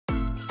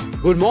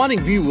Good morning,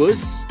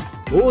 viewers.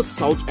 Host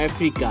South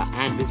Africa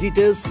and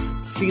visitors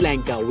Sri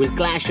Lanka will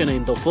clash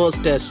in the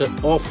first test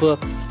of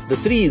the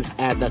series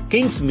at the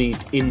King's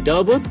Meet in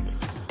Durban,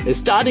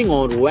 starting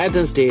on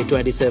Wednesday,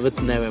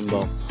 27th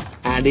November,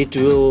 and it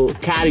will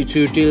carry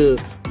through till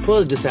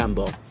 1st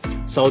December.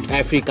 South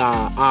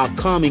Africa are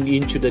coming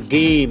into the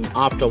game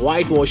after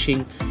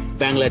whitewashing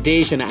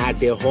Bangladesh at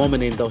their home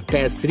in the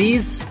Test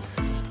series.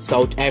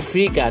 South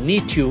Africa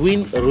need to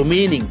win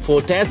remaining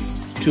 4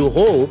 tests to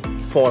hope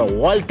for a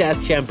World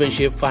Test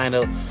Championship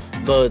final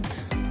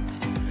berth.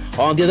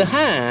 On the other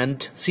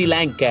hand, Sri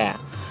Lanka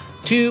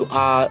too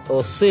are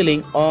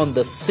sailing on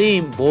the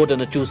same boat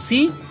and to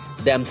see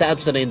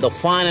themselves in the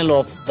final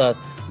of the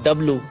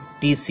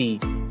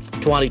WTC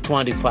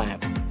 2025.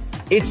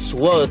 It's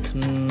worth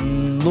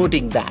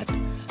noting that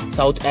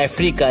South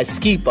Africa's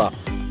keeper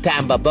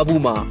Thamba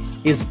Babuma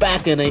is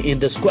back in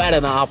the squad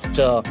and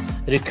after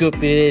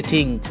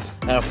recuperating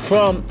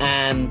from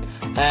an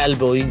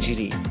elbow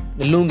injury.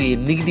 Lungi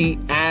Nigdi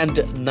and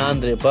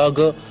Nandre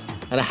Berger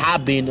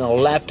have been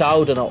left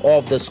out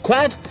of the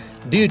squad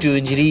due to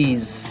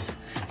injuries.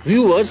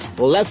 Viewers,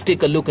 let's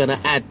take a look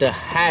at the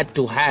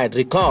head-to-head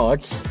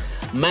records.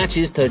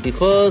 Matches: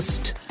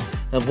 31st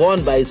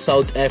won by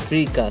South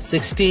Africa,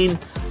 16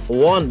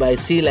 won by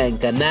Sri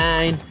Lanka,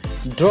 9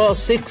 draw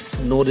 6,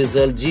 no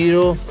result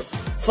 0.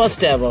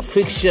 First ever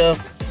fixture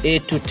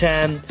 8 to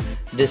 10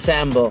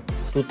 December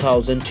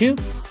 2002.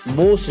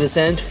 Most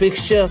recent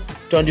fixture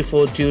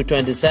 24 to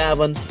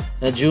 27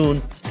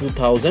 June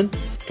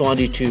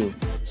 2022.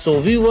 So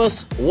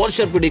viewers, what's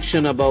your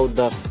prediction about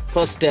the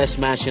first test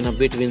match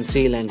between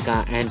Sri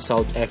Lanka and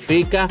South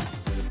Africa?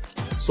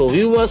 So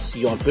viewers,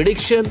 your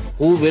prediction,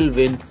 who will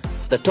win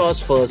the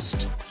toss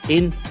first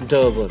in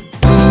Durban?